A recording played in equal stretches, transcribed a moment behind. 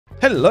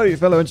Hello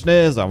fellow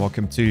engineers and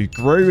welcome to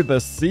Grow the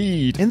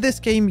Seed. In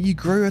this game you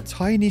grow a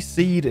tiny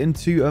seed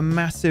into a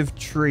massive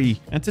tree,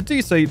 and to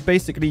do so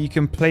basically you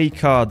can play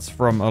cards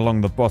from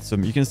along the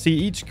bottom. You can see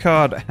each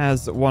card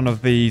has one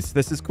of these.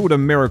 This is called a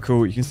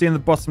miracle. You can see in the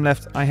bottom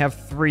left I have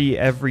 3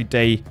 every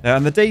day,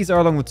 and the days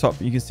are along the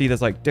top. You can see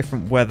there's like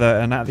different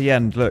weather, and at the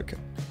end look,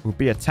 we'll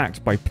be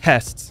attacked by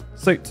pests.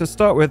 So to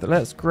start with,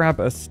 let's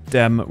grab a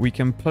stem. We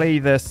can play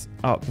this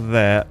up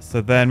there, so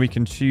then we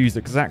can choose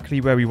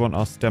exactly where we want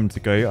our stem to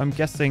go. I'm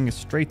guessing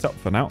straight up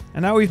for now.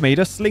 And now we've made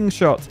a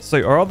slingshot.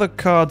 So our other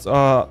cards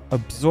are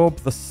absorb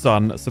the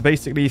sun. So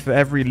basically for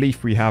every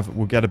leaf we have,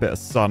 we'll get a bit of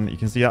sun. You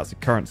can see that's a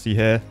currency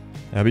here.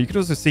 But you can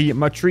also see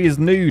my tree is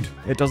nude.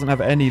 It doesn't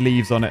have any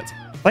leaves on it.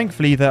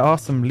 Thankfully, there are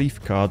some leaf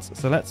cards,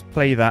 so let's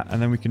play that,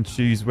 and then we can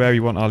choose where we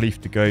want our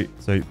leaf to go.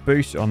 So,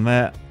 boosh on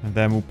there, and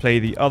then we'll play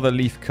the other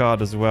leaf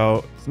card as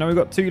well. So now we've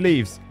got 2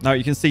 leaves. Now,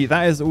 you can see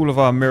that is all of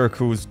our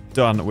miracles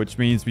done, which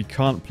means we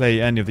can't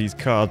play any of these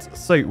cards.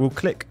 So, we'll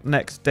click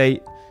next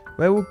day,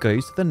 where we'll go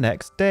to the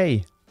next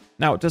day.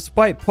 Now,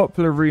 despite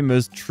popular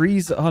rumors,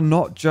 trees are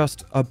not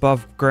just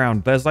above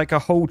ground. There's like a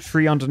whole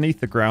tree underneath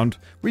the ground.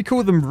 We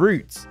call them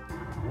roots.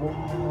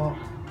 What?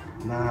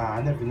 Nah,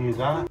 I never knew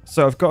that.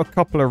 So I've got a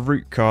couple of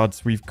root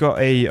cards. We've got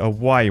a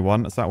Y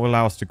one, so that will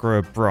allow us to grow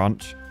a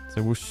branch.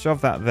 So we'll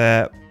shove that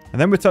there.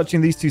 And then we're touching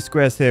these 2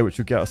 squares here, which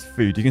will get us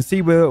food. You can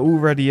see we're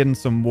already in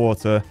some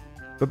water.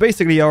 But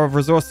basically, our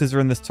resources are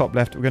in this top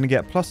left. We're going to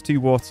get +2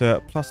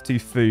 water, +2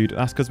 food.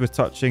 That's because we're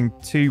touching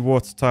 2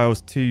 water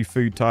tiles, 2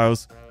 food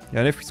tiles. Yeah,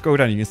 and if we scroll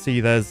down, you can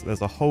see there's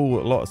a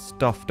whole lot of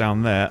stuff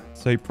down there.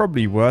 So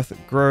probably worth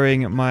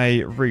growing my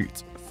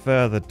root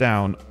further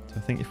down. So I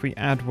think if we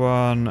add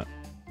one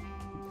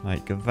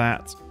like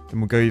that, then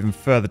we'll go even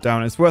further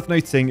down. It's worth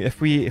noting,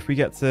 if we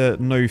get to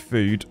no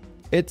food,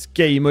 it's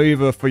game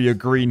over for your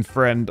green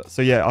friend.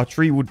 So yeah, our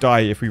tree will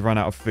die if we run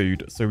out of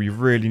food. So we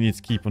really need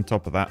to keep on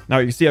top of that. Now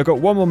you can see I've got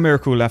 1 more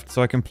miracle left,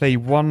 so I can play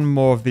 1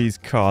 more of these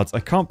cards.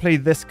 I can't play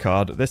this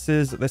card. This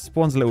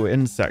spawns a little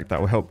insect that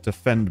will help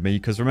defend me,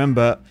 because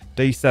remember,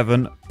 day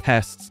 7,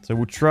 pests. So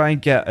we'll try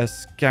and get a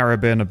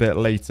scarab in a bit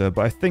later,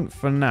 but I think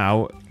for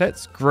now,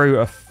 let's grow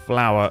a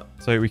flower.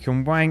 So we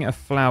can wang a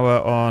flower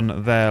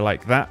on there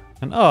like that.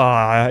 And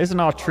isn't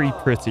our tree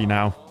pretty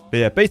now? But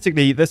yeah,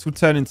 basically this will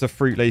turn into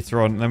fruit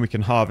later on, and then we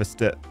can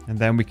harvest it, and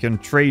then we can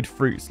trade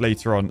fruits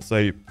later on.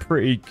 So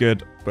pretty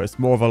good, but it's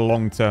more of a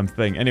long-term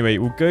thing. Anyway,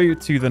 we'll go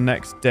to the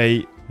next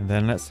day, and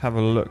then let's have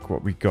a look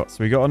what we got.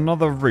 So we got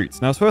another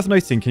root. Now it's worth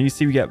noting, can you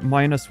see we get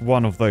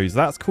 -1 of those?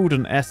 That's called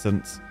an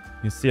essence.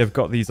 You can see I've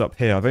got these up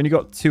here. I've only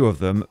got 2 of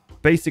them.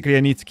 Basically, I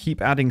need to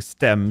keep adding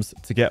stems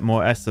to get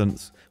more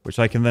essence, which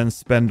I can then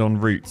spend on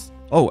roots.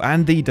 Oh,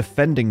 and the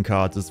defending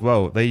cards as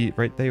well. They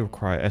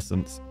require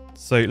essence.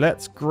 So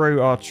let's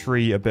grow our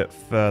tree a bit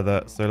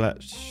further. So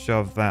let's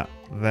shove that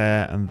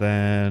there and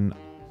then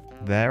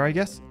there, I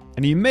guess.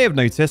 And you may have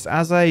noticed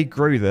as I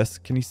grow this,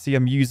 can you see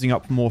I'm using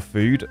up more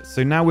food?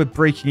 So now we're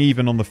breaking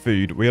even on the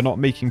food. We are not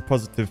making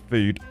positive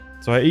food.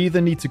 So I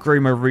either need to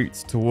grow my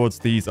roots towards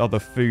these other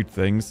food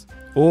things,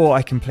 or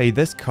I can play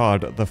this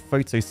card, the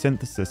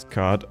photosynthesis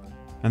card.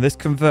 And this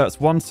converts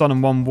 1 sun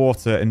and 1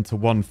 water into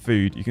 1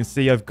 food. You can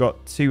see I've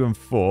got 2 and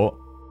 4.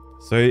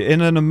 So in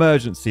an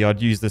emergency,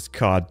 I'd use this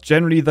card.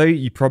 Generally, though,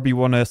 you probably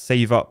want to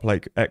save up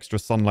like extra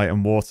sunlight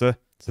and water.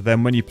 So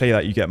then when you play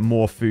that, you get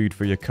more food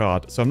for your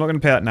card. So I'm not going to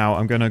play that now.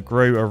 I'm going to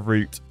grow a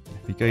root.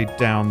 If we go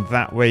down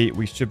that way,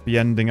 we should be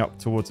ending up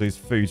towards those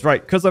foods.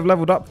 Right, because I've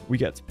leveled up, we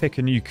get to pick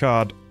a new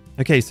card.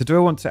 Okay, so do I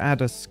want to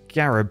add a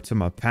scarab to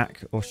my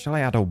pack, or shall I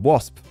add a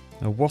wasp?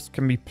 A wasp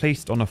can be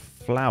placed on a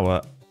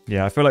flower.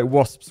 Yeah, I feel like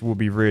wasps will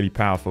be really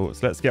powerful.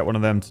 So let's get one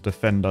of them to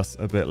defend us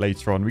a bit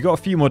later on. We got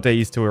a few more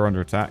days till we're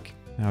under attack.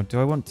 Now,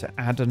 do I want to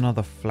add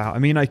another flower? I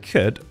mean, I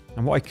could.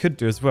 And what I could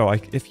do as well,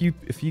 if you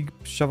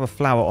shove a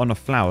flower on a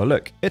flower,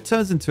 look, it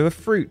turns into a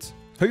fruit.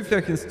 Hopefully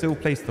I can still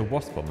place the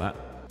wasp on that.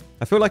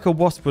 I feel like a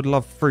wasp would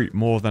love fruit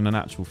more than an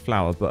actual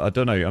flower, but I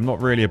don't know. I'm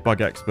not really a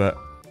bug expert.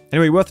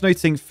 Anyway, worth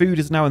noting, food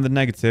is now in the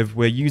negative.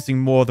 We're using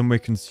more than we're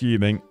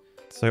consuming.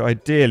 So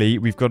ideally,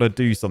 we've got to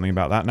do something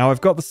about that. Now,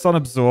 I've got the sun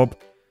absorb.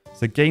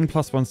 So gain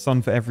 +1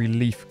 sun for every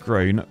leaf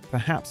grown.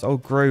 Perhaps I'll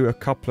grow a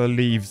couple of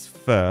leaves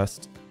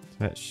first.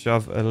 Let's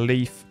shove a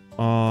leaf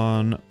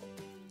on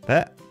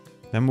there.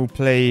 Then we'll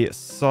play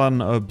sun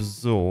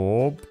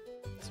absorb.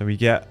 So we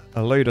get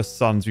a load of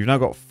suns. We've now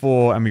got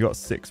 4 and we got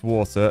 6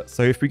 water.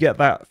 So if we get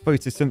that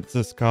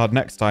photosynthesis card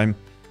next time,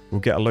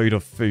 we'll get a load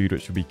of food,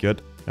 which will be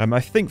good.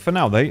 I think for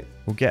now, though,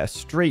 we'll get a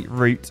straight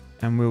root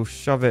and we'll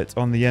shove it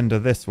on the end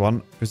of this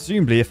one.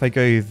 Presumably, if I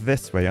go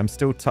this way, I'm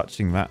still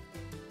touching that.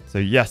 So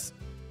yes,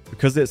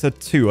 because it's a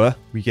 2er,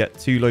 we get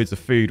 2 loads of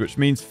food, which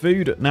means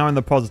food now in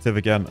the positive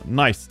again.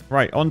 Nice.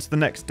 Right, on to the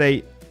next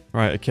day.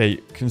 Right, okay,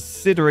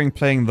 considering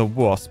playing the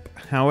wasp.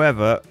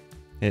 However,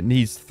 it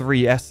needs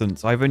 3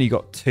 essence. I've only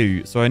got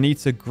 2, so I need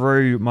to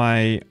grow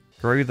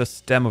the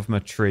stem of my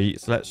tree.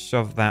 So let's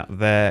shove that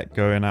there,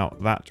 going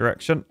out that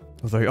direction.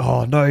 Although,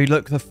 oh no,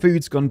 look, the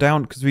food's gone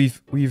down because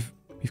we've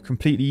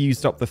completely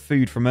used up the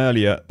food from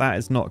earlier. That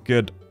is not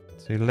good.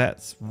 So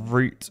let's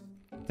root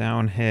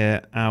down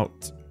here,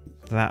 out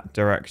that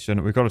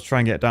direction. We've got to try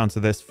and get down to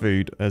this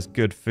food. There's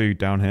good food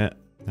down here.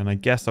 And I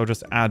guess I'll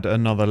just add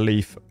another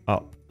leaf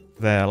up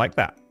there like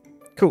that.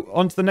 Cool.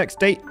 On to the next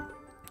date.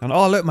 And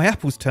oh, look, my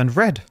apples turned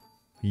red.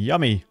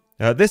 Yummy.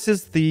 This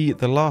is the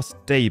last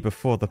day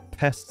before the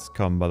pests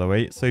come, by the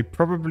way. So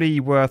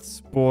probably worth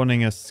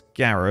spawning a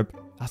scarab.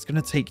 That's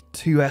going to take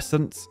 2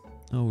 essence.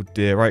 Oh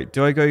dear. Right.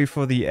 Do I go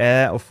for the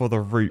air or for the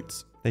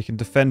roots? They can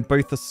defend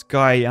both the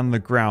sky and the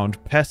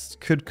ground. Pests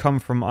could come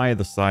from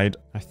either side.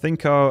 I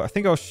think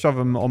I'll shove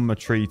them on my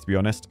tree, to be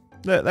honest.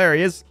 Look, there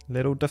he is.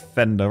 Little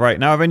defender. Right,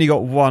 now I've only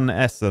got 1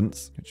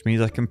 essence, which means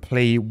I can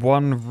play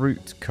 1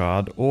 root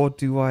card. Or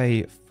do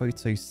I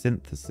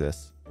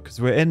photosynthesis?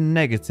 Because we're in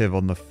negative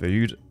on the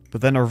food.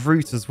 But then a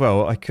root as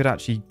well. I could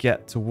actually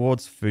get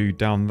towards food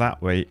down that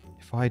way.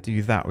 If I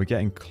do that, we're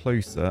getting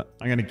closer.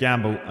 I'm going to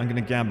gamble. I'm going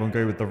to gamble and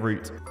go with the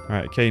root. All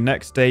right, okay,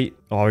 next date.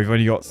 Oh, we've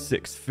only got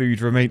 6 food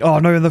remaining. Oh,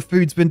 no, and the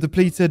food's been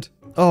depleted.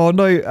 Oh,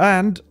 no,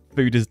 and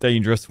food is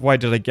dangerous. Why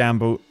did I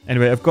gamble?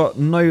 Anyway, I've got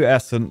no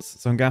essence,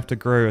 so I'm going to have to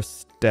grow a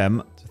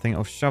stem. So I think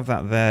I'll shove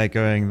that there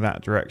going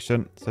that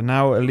direction. So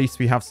now at least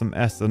we have some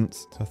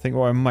essence. So I think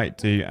what I might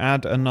do,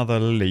 add another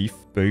leaf,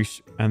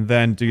 boosh, and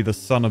then do the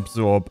sun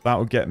absorb. That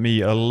will get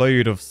me a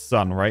load of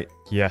sun, right?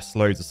 Yes,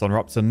 loads of sun. We're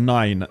up to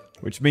 9.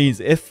 Which means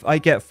if I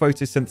get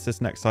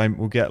photosynthesis next time,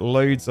 we'll get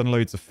loads and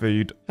loads of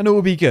food. And it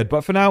will be good.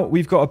 But for now,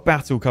 we've got a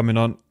battle coming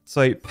on.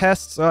 So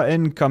pests are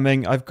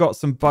incoming. I've got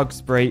some bug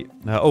spray.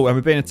 Oh, and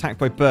we're being attacked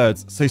by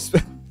birds. So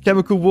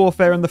chemical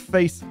warfare in the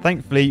face.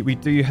 Thankfully, we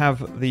do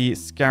have the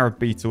scarab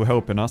beetle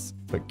helping us.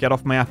 But get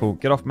off my apple.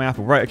 Get off my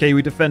apple. Right, okay,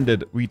 we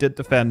defended. We did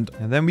defend.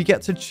 And then we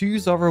get to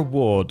choose our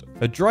reward.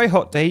 A dry,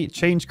 hot day.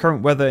 Change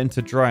current weather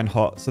into dry and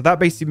hot. So that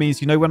basically means,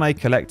 you know, when I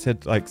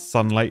collected like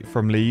sunlight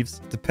from leaves,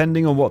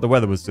 depending on what the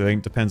weather was doing,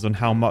 depends on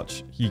how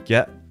much you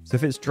get. So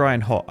if it's dry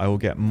and hot, I will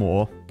get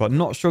more. But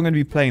not sure I'm going to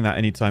be playing that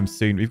anytime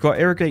soon. We've got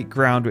irrigate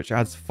ground, which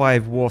adds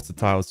 5 water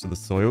tiles to the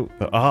soil.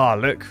 But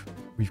look,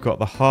 we've got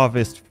the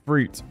harvest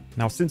fruit.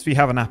 Now, since we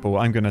have an apple,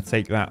 I'm going to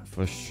take that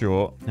for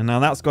sure. And now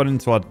that's gone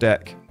into our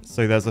deck.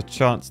 So there's a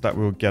chance that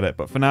we'll get it.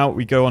 But for now,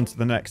 we go on to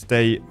the next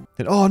day.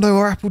 Then, oh no,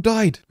 our apple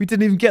died. We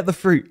didn't even get the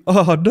fruit.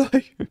 Oh no.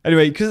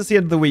 Anyway, because it's the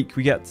end of the week,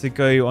 we get to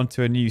go on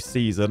to a new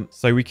season.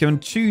 So we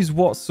can choose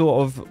what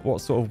sort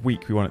of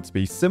week we want it to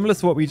be. Similar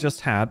to what we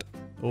just had.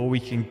 Or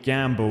we can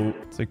gamble.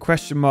 So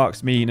question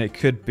marks mean it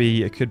could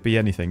be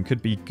anything.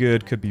 Could be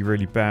good, could be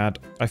really bad.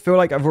 I feel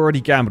like I've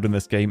already gambled in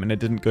this game and it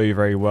didn't go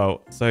very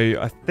well. So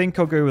I think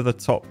I'll go with the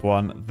top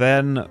one.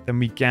 Then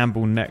we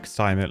gamble next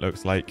time, it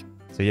looks like.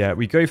 So yeah,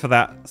 we go for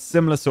that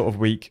similar sort of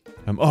week.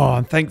 And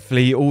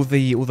thankfully all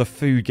the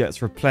food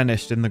gets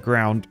replenished in the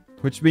ground,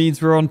 which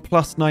means we're on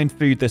 +9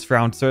 food this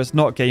round. So it's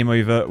not game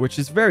over, which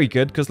is very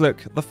good because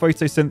look, the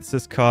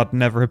photosynthesis card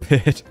never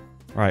appeared.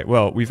 Right,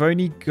 well, we've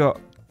only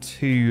got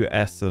 2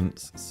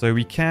 essence, so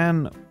we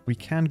can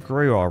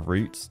grow our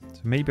roots.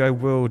 So maybe I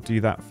will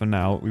do that for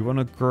now. We want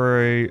to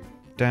grow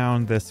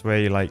down this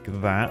way like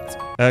that.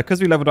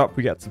 Because we leveled up,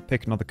 we get to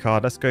pick another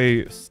card. Let's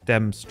go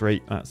stem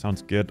straight. That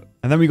sounds good.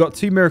 And then we got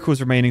 2 miracles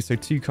remaining, so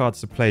 2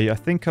 cards to play. I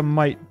think I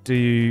might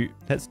do...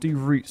 Let's do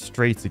root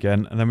straight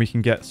again, and then we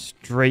can get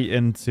straight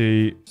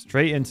into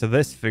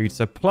this food.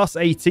 So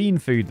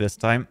 +18 food this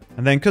time.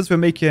 And then because we're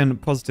making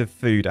positive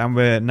food and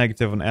we're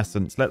negative on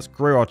essence, let's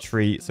grow our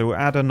tree. So we'll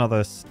add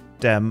another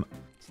stem.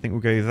 I think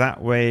we'll go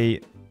that way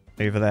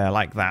over there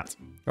like that.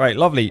 Right,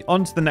 lovely.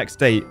 On to the next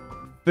day.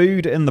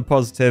 Food in the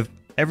positive.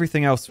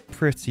 Everything else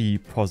pretty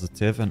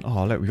positive. And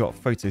oh, look, we got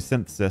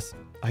photosynthesis.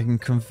 I can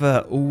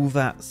convert all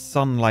that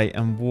sunlight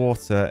and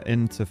water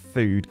into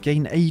food.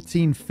 Gain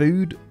 18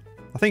 food.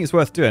 I think it's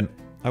worth doing.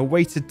 I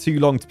waited too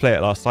long to play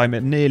it last time.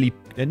 It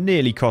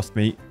nearly cost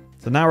me.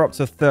 So now we're up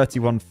to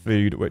 31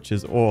 food, which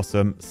is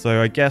awesome.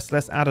 So I guess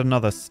let's add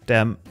another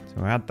stem.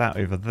 So add that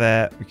over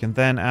there. We can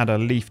then add a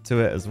leaf to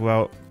it as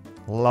well.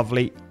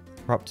 Lovely.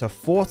 We're up to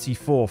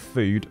 44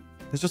 food.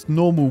 There's just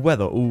normal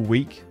weather all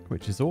week,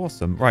 which is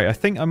awesome. Right, I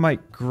think I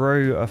might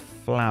grow a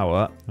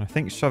flower. I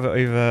think shove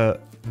it over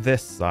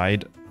this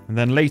side. And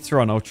then later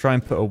on, I'll try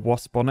and put a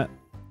wasp on it.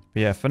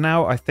 But yeah, for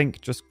now, I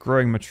think just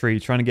growing my tree,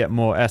 trying to get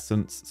more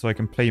essence so I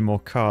can play more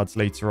cards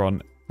later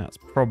on. That's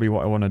probably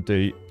what I want to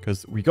do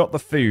because we got the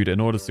food in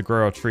order to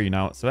grow our tree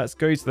now. So let's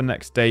go to the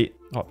next day.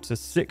 Up to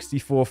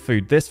 64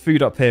 food. This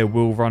food up here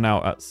will run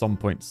out at some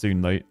point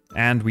soon though.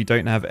 And we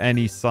don't have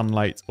any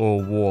sunlight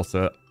or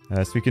water.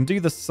 So we can do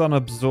the sun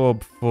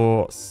absorb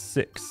for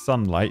 6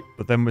 sunlight,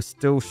 but then we're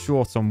still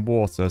short on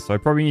water. So I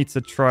probably need to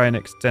try and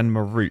extend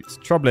my roots.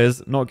 Trouble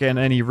is, not getting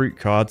any root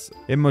cards.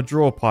 In my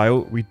draw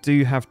pile, we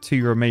do have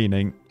 2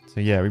 remaining.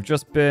 So yeah, we've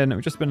just been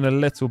a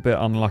little bit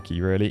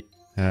unlucky, really.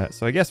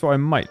 So I guess what I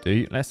might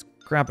do, let's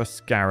grab a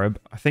scarab.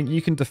 I think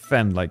you can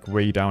defend like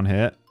way down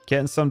here.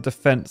 Getting some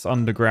defense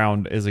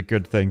underground is a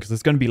good thing because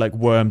there's going to be like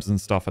worms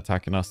and stuff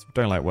attacking us.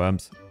 Don't like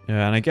worms.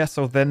 Yeah, and I guess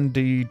I'll then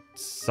do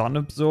sun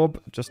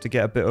absorb just to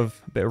get a bit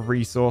of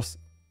resource.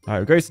 All right,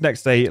 we'll go to the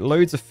next day.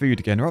 Loads of food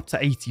again. We're up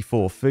to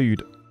 84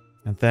 food.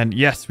 And then,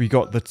 yes, we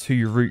got the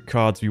 2 root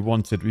cards we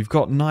wanted. We've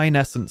got 9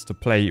 essence to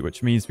play,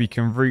 which means we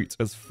can root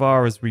as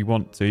far as we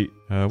want to.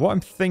 What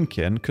I'm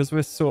thinking, because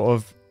we're sort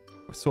of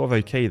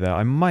okay there,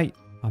 I might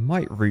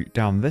root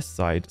down this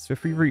side. So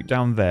if we root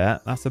down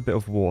there, that's a bit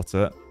of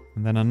water.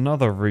 And then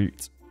another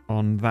root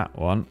on that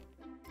one.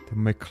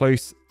 Then we're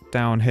close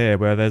down here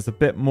where there's a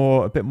bit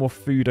more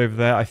food over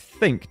there. I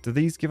think, do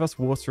these give us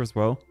water as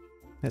well?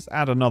 Let's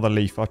add another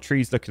leaf. Our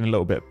tree's looking a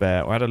little bit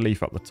bare. We'll add a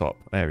leaf up the top.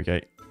 There we go.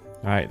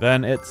 All right,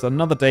 then it's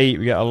another day.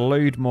 We get a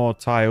load more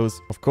tiles.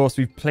 Of course,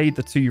 we've played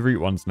the 2 root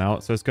ones now,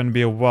 so it's going to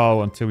be a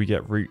while until we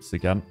get roots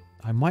again.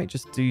 I might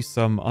just do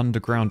some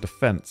underground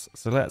defense.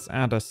 So let's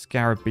add a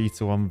scarab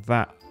beetle on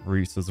that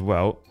root as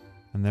well.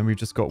 And then we've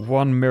just got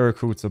 1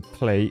 miracle to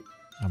play.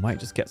 I might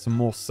just get some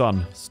more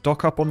sun.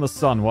 Stock up on the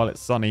sun while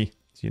it's sunny.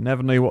 So you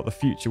never know what the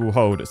future will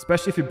hold,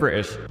 especially if you're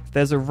British. If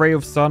there's a ray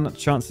of sun,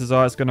 chances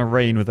are it's going to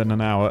rain within an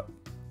hour.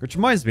 Which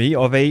reminds me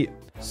of a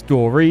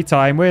story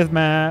time with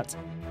Matt.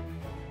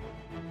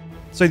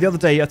 So the other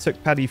day I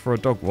took Paddy for a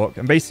dog walk,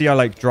 and basically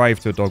I drive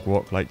to a dog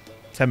walk,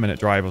 10-minute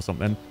drive or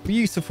something.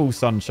 Beautiful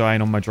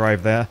sunshine on my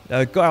drive there.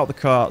 Got out the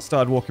car,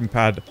 started walking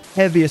Pad.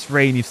 Heaviest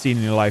rain you've seen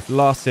in your life.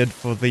 Lasted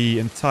for the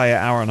entire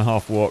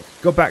hour-and-a-half walk.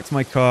 Got back to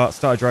my car,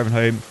 started driving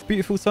home.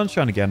 Beautiful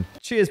sunshine again.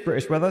 Cheers,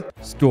 British weather.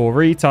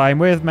 Story time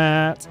with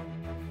Matt.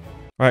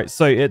 Right,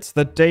 so it's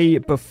the day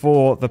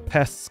before the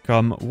pests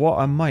come. What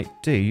I might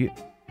do,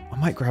 I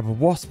might grab a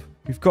wasp.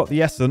 We've got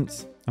the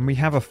essence. And we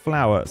have a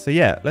flower. So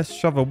yeah, let's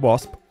shove a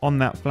wasp on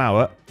that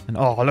flower. And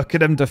oh, look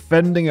at him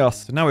defending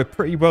us. So now we're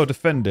pretty well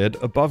defended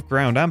above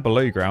ground and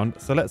below ground.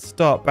 So let's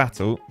start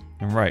battle.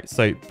 All right,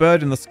 so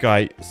bird in the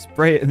sky.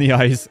 Spray it in the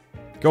eyes.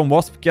 Go on,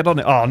 wasp. Get on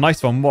it. Oh,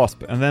 nice one,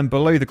 wasp. And then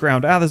below the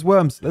ground. Ah, there's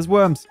worms. There's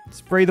worms.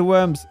 Spray the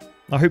worms.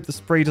 I hope the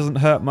spray doesn't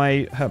hurt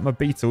my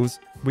beetles.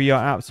 We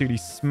are absolutely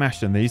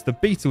smashing these. The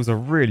beetles are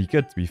really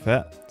good, to be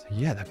fair. So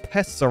yeah, the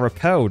pests are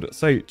repelled.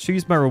 So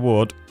choose my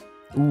reward.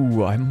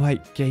 Ooh, I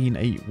might gain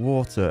 8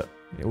 water.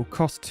 It will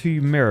cost 2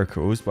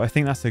 miracles, but I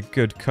think that's a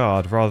good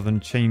card rather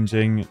than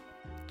changing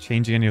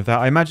any of that.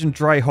 I imagine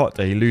dry hot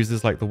day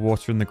loses the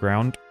water in the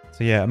ground.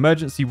 So yeah,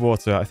 emergency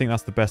water, I think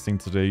that's the best thing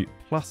to do.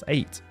 Plus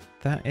 8.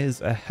 That is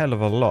a hell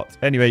of a lot.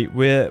 Anyway,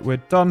 we're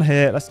done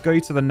here. Let's go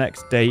to the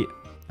next date.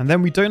 And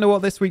then we don't know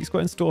what this week's got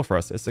in store for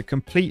us. It's a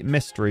complete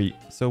mystery.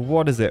 So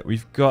what is it?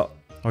 We've got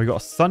a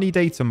sunny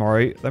day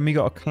tomorrow. Then we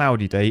got a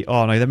cloudy day.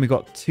 Oh no, then we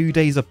got 2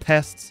 days of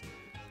pests.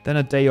 Then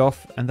a day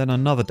off, and then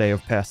another day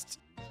of pests.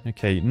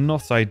 Okay,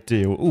 not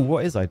ideal. Oh,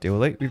 what is ideal,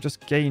 though? We've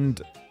just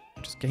gained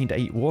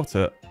 8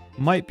 water.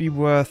 Might be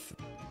worth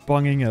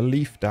bunging a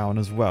leaf down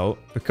as well,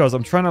 because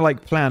I'm trying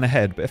to, plan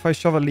ahead. But if I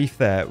shove a leaf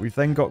there, we've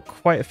then got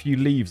quite a few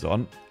leaves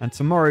on. And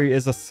tomorrow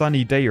is a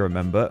sunny day,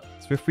 remember?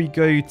 So if we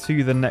go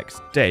to the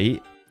next day...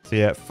 So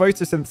yeah,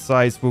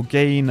 photosynthesize will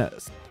gain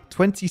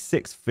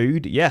 26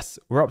 food. Yes,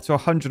 we're up to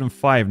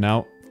 105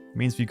 now.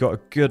 Means we've got a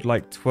good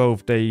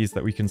 12 days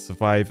that we can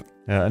survive.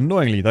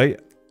 Annoyingly though,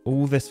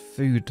 all this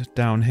food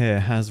down here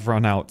has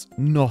run out.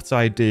 Not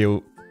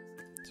ideal.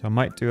 So I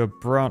might do a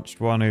branched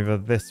one over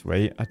this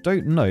way. I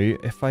don't know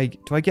if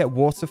do I get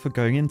water for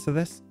going into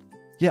this?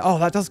 Yeah, oh,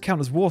 that does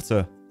count as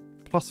water.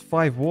 Plus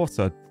 5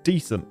 water.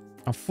 Decent.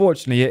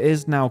 Unfortunately, it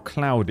is now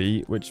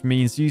cloudy, which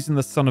means using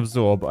the sun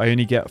absorb, I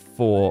only get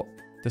 4,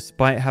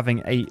 despite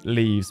having 8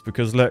 leaves,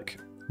 because look,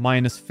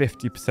 minus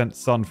 50%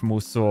 sun from all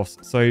source.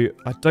 So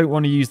I don't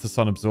want to use the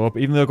sun absorb,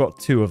 even though I've got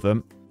 2 of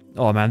them.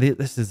 Oh man,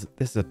 this is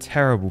a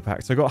terrible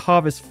pack. So I got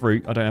harvest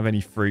fruit. I don't have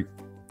any fruit.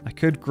 I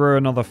could grow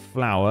another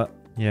flower.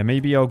 Yeah,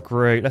 maybe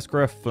let's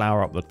grow a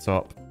flower up the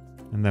top.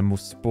 And then we'll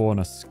spawn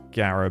a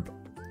scarab.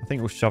 I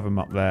think we'll shove him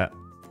up there.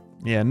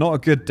 Yeah, not a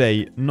good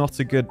day. Not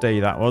a good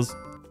day that was.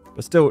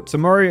 But still,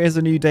 tomorrow is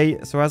a new day.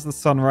 So as the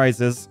sun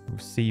rises, we'll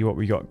see what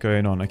we got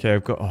going on. Okay,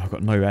 I've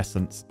got no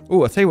essence.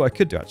 Oh, I'll tell you what I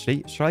could do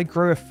actually. Should I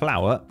grow a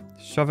flower?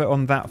 Shove it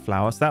on that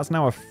flower. So that's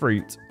now a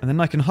fruit. And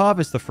then I can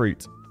harvest the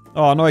fruit.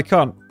 Oh, no, I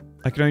can't.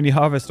 I can only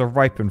harvest a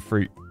ripened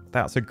fruit.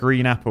 That's a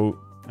green apple.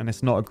 And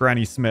it's not a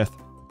Granny Smith.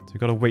 So we've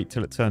got to wait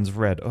till it turns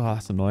red. Oh,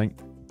 that's annoying.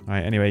 All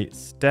right, anyway,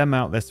 stem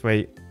out this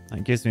way.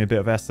 That gives me a bit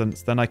of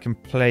essence. Then I can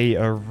play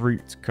a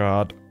root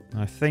card.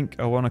 I think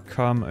I want to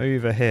come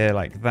over here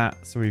like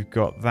that. So we've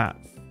got that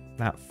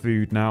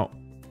food now.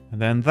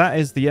 And then that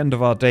is the end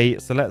of our day.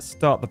 So let's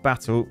start the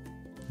battle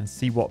and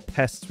see what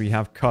pests we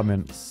have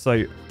coming.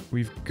 So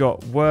we've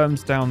got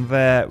worms down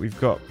there. We've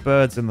got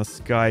birds in the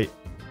sky.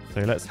 So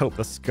let's help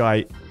the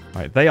sky.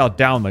 Right, they are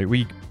down though.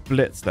 We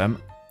blitzed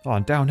them. Oh,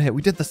 and down here,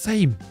 we did the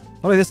same.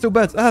 Oh no, there's still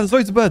birds. Ah, there's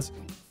loads of birds.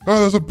 Oh,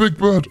 there's a big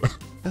bird.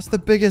 That's the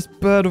biggest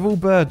bird of all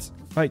birds.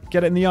 Right,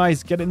 get it in the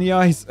eyes. Get it in the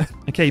eyes.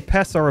 Okay,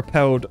 pests are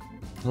repelled.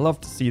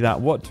 Love to see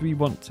that. What do we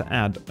want to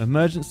add?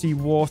 Emergency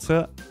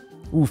water.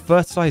 Ooh,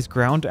 fertilized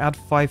ground. Add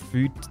 5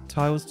 food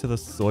tiles to the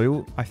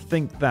soil. I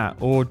think that.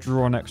 Or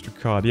draw an extra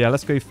card. Yeah,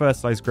 let's go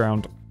fertilized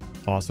ground.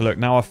 Oh, so look,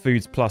 now our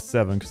food's plus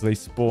 7 because they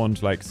spawned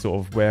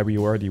sort of where we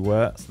already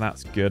were. So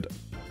that's good.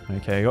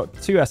 Okay, I got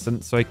 2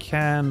 essence, so I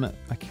can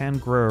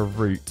grow a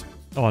root.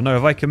 Oh no,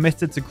 have I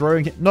committed to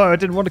growing it? No, I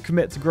didn't want to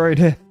commit to growing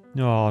here.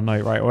 Oh,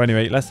 no. Right. Well,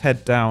 anyway, let's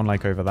head down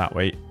like over that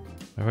way.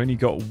 I've only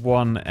got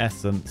 1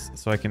 essence,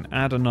 so I can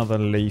add another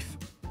leaf.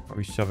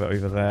 Probably shove it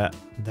over there.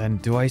 Then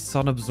do I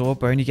sun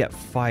absorb? I only get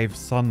 5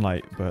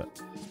 sunlight, but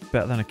it's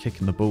better than a kick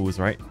in the balls,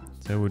 right?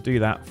 So we'll do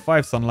that.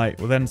 5 sunlight.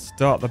 We'll then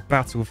start the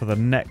battle for the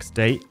next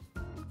day.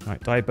 All right,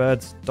 die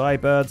birds. Die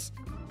birds.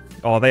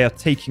 Oh, they are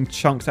taking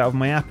chunks out of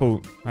my apple.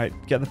 All right,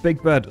 get the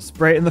big bird.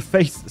 Spray it in the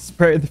face.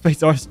 Spray it in the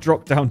face. Oh, I just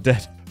dropped down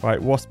dead. Right,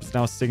 wasp's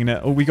now singing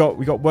it. Oh, we got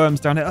worms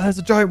down here. Oh, there's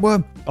a giant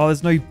worm. Oh,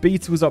 there's no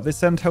beetles up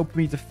this end helping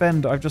me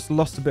defend. I've just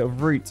lost a bit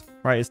of root.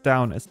 Right, it's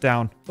down. It's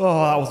down.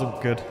 Oh, that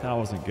wasn't good. That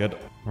wasn't good.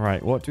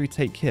 Right, what do we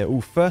take here? Oh,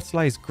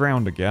 fertilized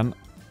ground again.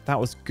 That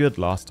was good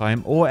last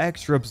time. Or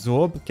extra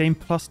absorb. Gain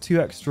 +2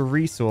 extra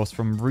resource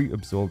from root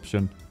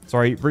absorption.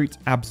 Sorry, root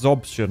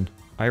absorption.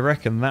 I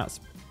reckon that's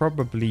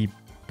probably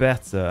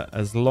better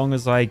as long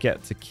as I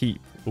get to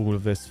keep all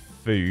of this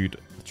food.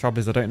 The trouble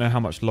is I don't know how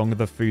much longer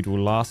the food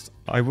will last.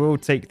 I will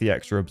take the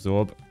extra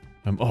absorb.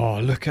 Oh,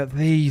 look at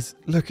these.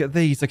 Look at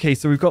these. Okay,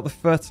 so we've got the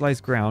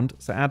fertilized ground.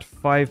 So add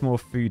 5 more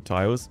food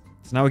tiles.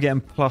 So now we're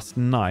getting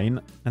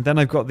 +9. And then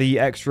I've got the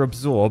extra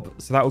absorb.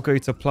 So that will go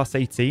to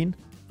 +18.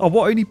 Oh,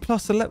 what? Only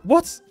 +11?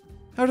 What?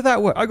 How did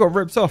that work? I got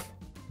ripped off.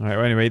 All right,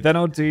 well, anyway, then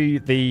I'll do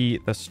the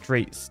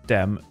straight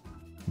stem.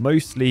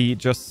 Mostly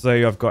just so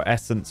I've got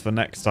essence for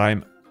next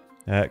time.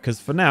 Because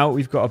for now,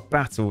 we've got a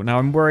battle. Now,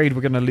 I'm worried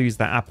we're going to lose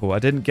that apple. I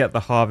didn't get the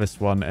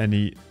harvest one. I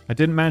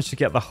didn't manage to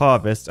get the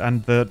harvest,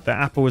 and the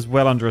apple was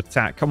well under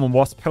attack. Come on,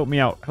 wasp. Help me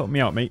out. Help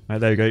me out, mate. Right,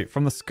 there we go.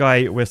 From the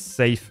sky, we're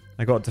safe.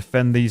 I got to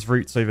defend these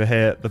roots over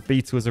here. The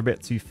beetles are a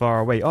bit too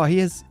far away. Oh,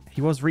 he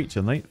was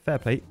reaching, though. Fair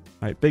play.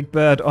 Right, big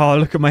bird. Oh,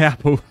 look at my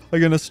apple. I'm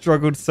going to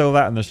struggle to sell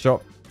that in the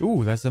shop.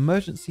 Ooh, there's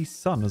emergency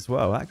sun as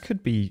well. That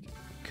could be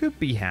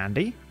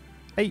handy.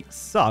 8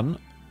 sun.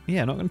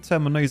 Yeah, not going to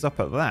turn my nose up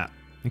at that.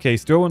 Okay,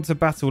 so do I want to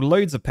battle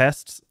loads of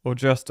pests or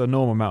just a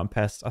normal amount of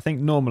pests? I think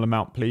normal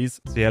amount,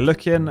 please. So yeah,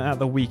 looking at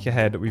the week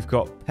ahead, we've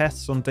got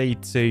pests on day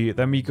 2.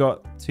 Then we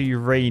got 2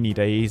 rainy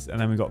days, and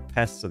then we got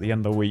pests at the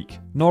end of the week.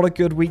 Not a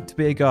good week to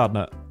be a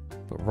gardener.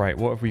 But right,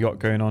 what have we got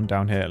going on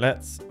down here?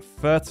 Let's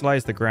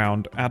fertilize the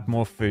ground, add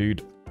more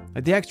food.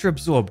 The extra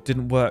absorb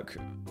didn't work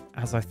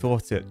as I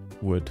thought it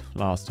would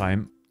last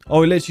time.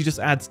 Oh, it literally just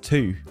adds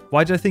 2.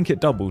 Why did I think it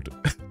doubled?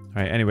 All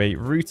right, anyway,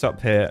 root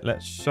up here.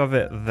 Let's shove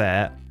it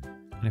there.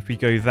 And if we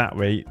go that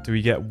way, do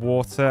we get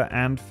water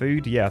and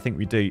food? Yeah, I think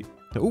we do.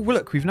 Oh,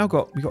 look, we've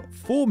got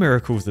 4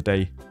 miracles a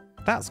day.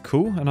 That's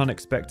cool and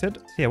unexpected.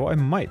 So yeah, what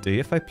I might do,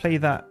 if I play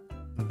that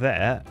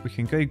there, we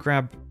can go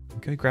grab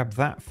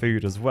that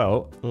food as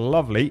well.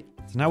 Lovely.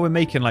 So now we're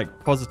making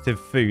like positive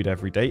food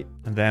every day.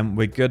 And then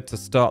we're good to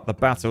start the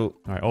battle.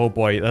 All right, oh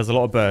boy, there's a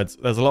lot of birds.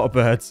 There's a lot of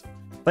birds.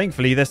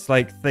 Thankfully, this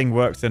like thing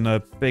works in a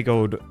big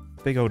old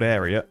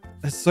area.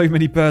 There's so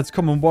many birds.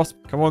 Come on, wasp.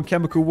 Come on,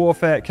 chemical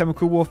warfare.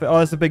 Chemical warfare. Oh,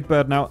 there's a big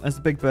bird now. There's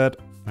a big bird.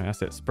 Right,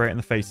 that's it. Spray it in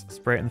the face.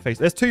 Spray it in the face.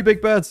 There's 2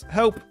 big birds.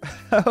 Help.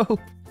 Help.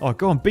 Oh,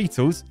 go on,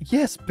 beetles.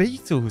 Yes,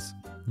 beetles.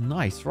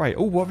 Nice. Right.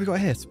 Oh, what have we got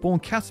here? Spawn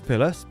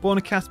caterpillar. Spawn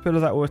a caterpillar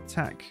that will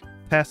attack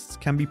pests.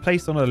 Can be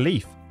placed on a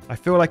leaf. I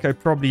feel like I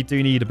probably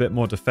do need a bit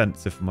more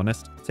defense, if I'm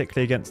honest.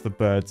 Particularly against the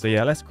birds. So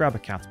yeah, let's grab a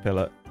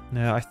caterpillar.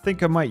 Now, I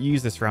think I might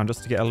use this round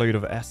just to get a load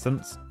of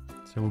essence.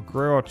 So we'll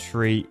grow our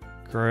tree.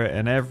 Grow it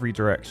in every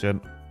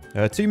direction.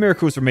 2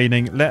 miracles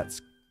remaining.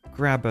 Let's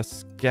grab a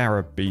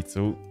scarab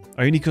beetle.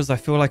 Only because I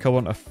feel like I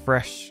want a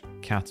fresh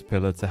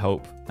caterpillar to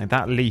help. Like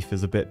that leaf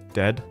is a bit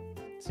dead.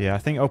 So yeah, I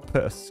think I'll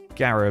put a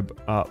scarab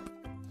up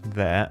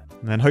there.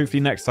 And then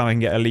hopefully next time I can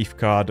get a leaf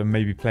card and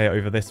maybe play it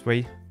over this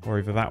way or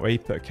over that way.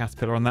 Put a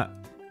caterpillar on that.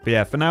 But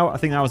yeah, for now, I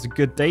think that was a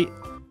good date.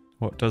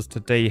 What does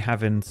today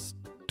have in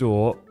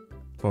store?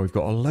 Well, we've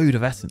got a load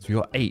of essence. We've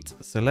got 8.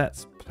 So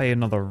let's play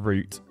another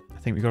route.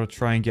 I think we've got to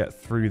try and get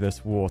through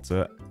this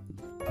water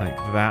like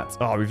that.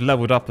 Oh, we've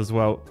leveled up as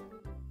well.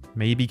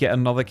 Maybe get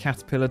another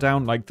caterpillar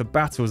down. Like the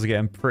battles are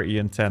getting pretty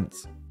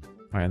intense.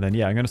 Right, and then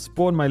yeah, I'm going to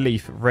spawn my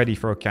leaf ready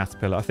for a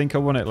caterpillar. I think I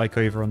want it like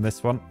over on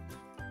this one.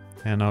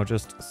 And I'll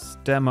just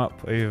stem up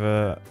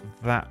over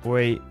that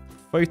way.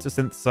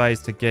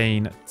 Photosynthesize to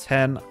gain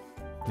 10.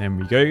 Then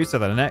we go to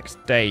the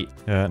next day.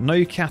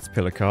 No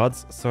caterpillar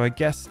cards, so I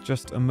guess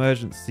just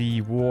emergency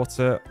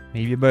water,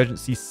 maybe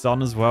emergency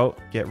sun as well.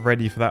 Get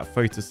ready for that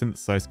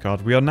photosynthesize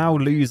card. We are now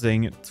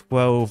losing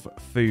 12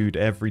 food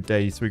every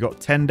day, so we got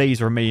 10 days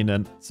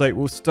remaining. So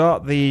we'll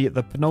start the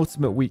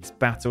penultimate week's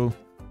battle.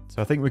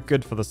 So I think we're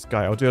good for the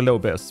sky. I'll do a little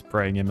bit of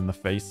spraying him in the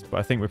face, but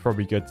I think we're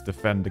probably good to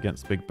defend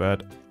against Big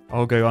Bird.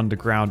 I'll go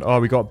underground.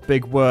 Oh, we got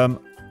big worm.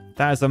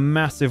 That is a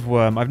massive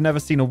worm. I've never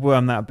seen a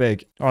worm that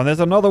big. Oh, and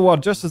there's another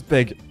one just as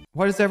big.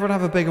 Why does everyone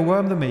have a bigger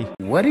worm than me?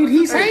 What did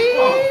he say?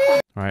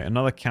 All right,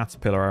 another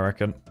caterpillar, I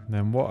reckon. And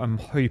then what I'm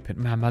hoping...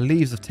 Man, my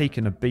leaves have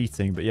taken a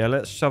beating. But yeah,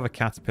 let's shove a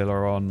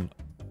caterpillar on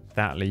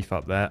that leaf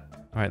up there.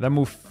 All right, then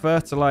we'll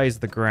fertilize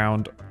the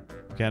ground.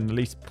 Again, at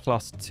least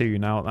 +2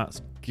 now.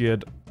 That's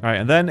good. All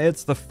right, and then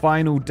it's the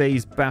final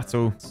day's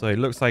battle. So it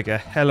looks like a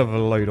hell of a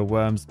load of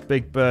worms.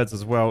 Big birds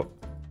as well.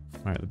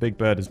 All right, the big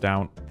bird is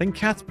down. I think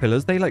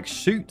caterpillars, they like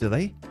shoot, do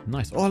they?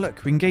 Nice. Oh,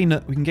 look, we can gain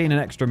an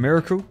extra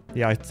miracle.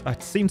 Yeah, I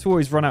seem to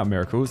always run out of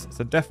miracles,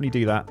 so definitely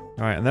do that. All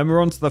right, and then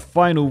we're on to the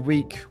final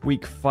week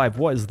 5.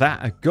 What is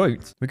that? A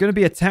goat. We're going to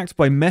be attacked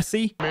by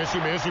Messi.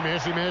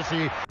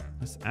 Messi.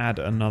 Let's add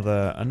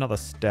another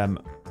stem.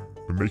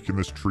 We're making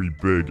this tree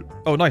big.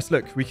 Oh, nice.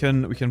 Look, we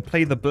can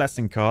play the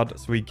blessing card,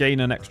 so we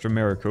gain an extra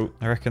miracle.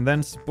 I reckon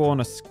then spawn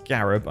a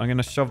scarab. I'm going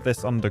to shove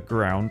this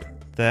underground.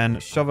 Then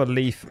shove a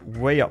leaf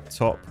way up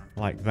top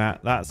like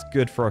that. That's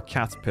good for a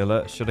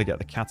caterpillar. Should I get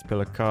the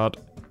caterpillar card?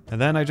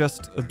 And then I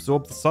just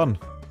absorb the sun.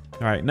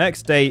 All right,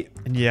 next day.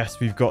 And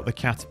yes, we've got the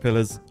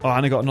caterpillars. Oh,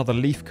 and I got another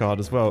leaf card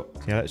as well.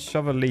 So yeah, let's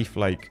shove a leaf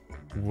like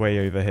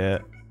way over here.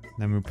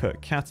 Then we'll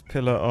put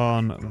caterpillar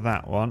on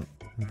that one.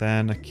 And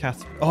then a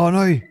Oh,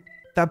 no.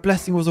 That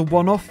blessing was a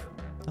one-off.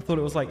 I thought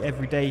it was like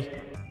every day.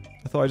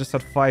 I thought I just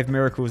had 5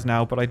 miracles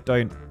now, but I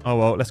don't. Oh,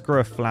 well, let's grow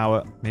a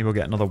flower. Maybe we'll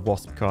get another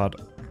wasp card.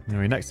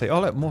 Anyway, next day.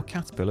 Oh, look, more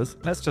caterpillars.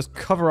 Let's just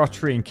cover our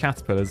tree in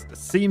caterpillars. It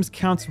seems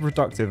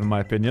counterproductive in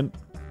my opinion.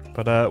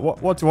 But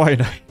what do I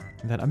know?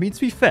 And then, I mean, to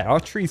be fair, our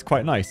tree's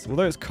quite nice.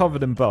 Although it's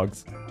covered in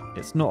bugs,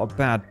 it's not a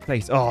bad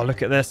place. Oh,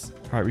 look at this.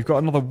 All right, we've got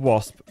another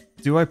wasp.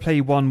 Do I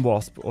play one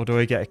wasp or do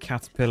I get a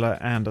caterpillar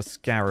and a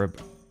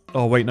scarab?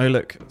 Oh, wait, no,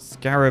 look.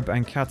 Scarab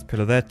and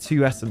caterpillar, they're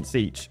 2 essence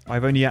each.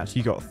 I've only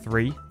actually got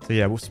 3. So,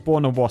 yeah, we'll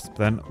spawn a wasp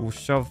then. We'll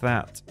shove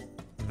that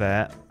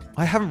there.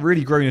 I haven't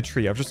really grown a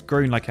tree. I've just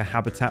grown like a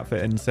habitat for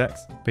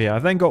insects. But yeah,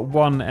 I've then got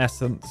 1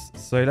 essence.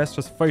 So let's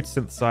just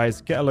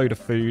photosynthesize, get a load of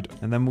food,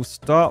 and then we'll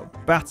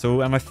start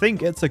battle. And I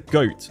think it's a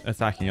goat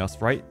attacking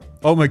us, right?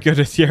 Oh my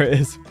goodness, here it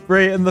is.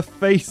 Right in the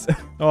face.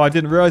 Oh, I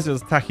didn't realize it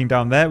was attacking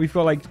down there. We've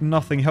got like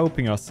nothing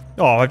helping us.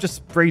 Oh, I've just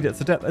sprayed it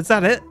to death. Is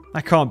that it?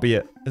 That can't be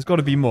it. There's got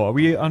to be more. Are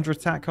we under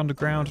attack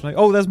underground?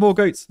 Oh, there's more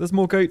goats. There's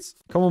more goats.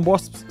 Come on,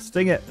 wasps.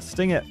 Sting it.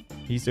 Sting it.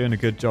 He's doing a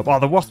good job. Oh,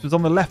 the wasp is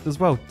on the left as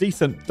well.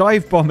 Decent.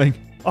 Dive bombing.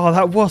 Oh,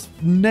 that wasp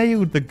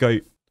nailed the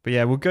goat. But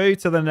yeah, we'll go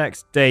to the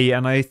next day.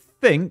 And I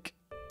think...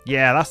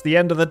 yeah, that's the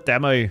end of the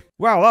demo.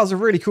 Wow, that was a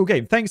really cool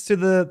game. Thanks to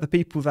the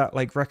people that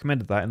like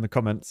recommended that in the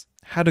comments.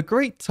 Had a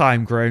great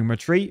time growing my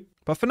tree.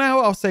 But for now,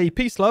 I'll say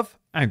peace, love,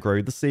 and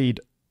grow the seed.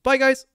 Bye, guys.